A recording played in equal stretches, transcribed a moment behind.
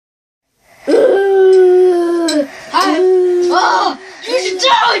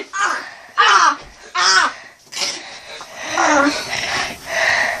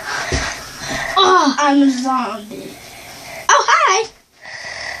I'm a zombie. Oh, hi.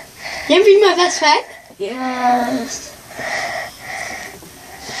 You ever be my best friend? Yes.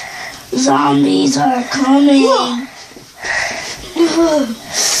 Zombies are coming.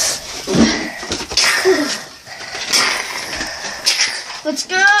 Let's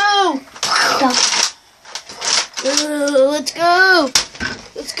go. Let's go.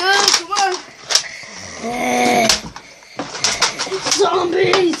 Let's go. Come on.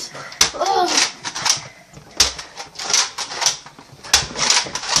 Zombies. Oh.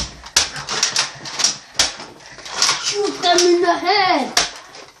 Shoot them in the head.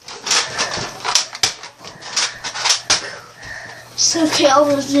 So okay, all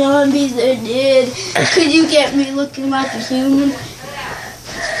the zombies are dead. Could you get me looking like a human?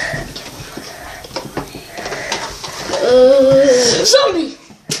 Zombie!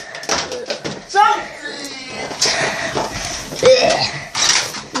 Zombie!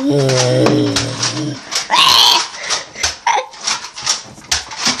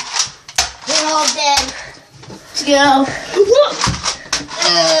 They're all dead. Let's go.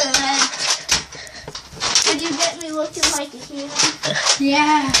 Could you get me looking like a human?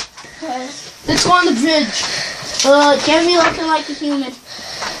 Yeah. Let's go on the bridge. Get me looking like a human.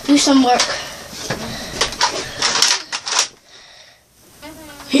 Do some work.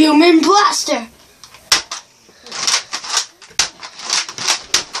 Human blaster.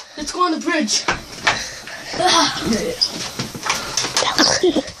 Let's go on the bridge. Say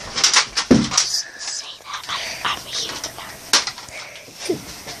that I'm a human.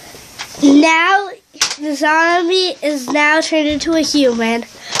 Now the zombie is now turned into a human,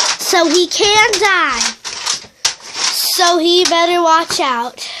 so he can die. So he better watch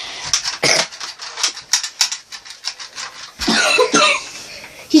out.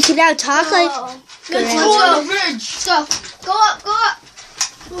 He can now talk like. Let's go on the bridge. Let's go. Go up, go up.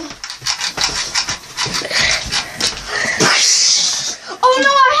 Oh no,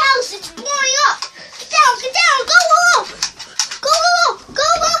 our house, it's blowing up. Get down, go below. Go below, go. Come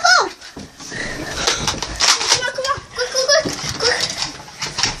on, quick.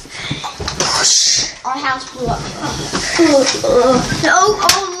 Our house blew up.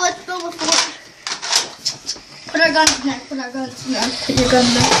 Oh, let's build a fort. Put our guns in there, Put your guns in there.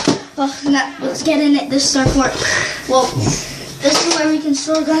 Oh, now, let's get in it, this is our fort. Well, this is where we can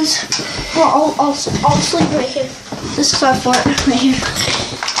store guns. Well, I'll sleep right here. This is our fort, right here.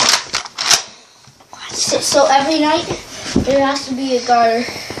 So every night, there has to be a guard.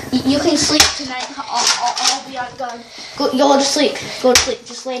 You can sleep tonight. I'll be on guard. Go to sleep.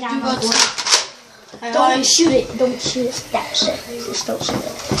 Just lay down on the floor. Don't shoot it. That's it. Just don't shoot it.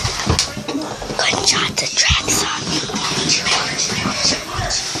 Gunshot to track zombie.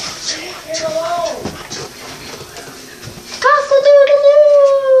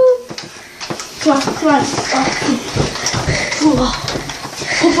 Come on.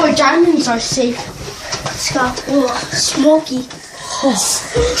 Hope our diamonds are safe. Let's go. Smoky.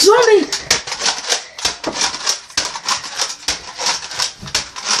 Zombie!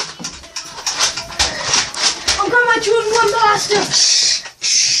 I've got my 2-in-1 blaster.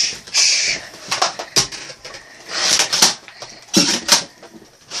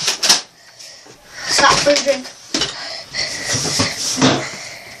 Stop for a drink.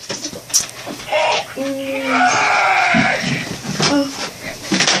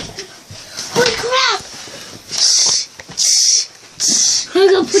 Holy crap! I'm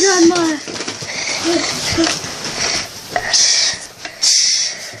gonna put on my.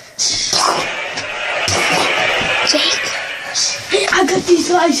 Jake, Hey, I got these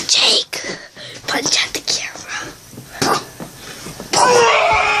guys. Jake, punch at the camera.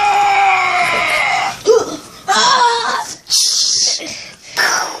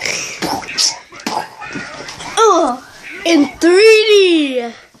 Oh, in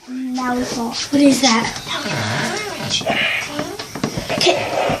 3D. now we fall. What is that? Okay.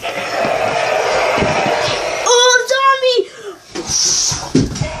 Oh, zombie!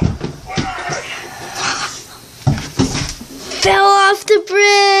 Fell off the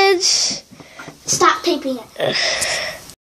bridge. Stop taping it.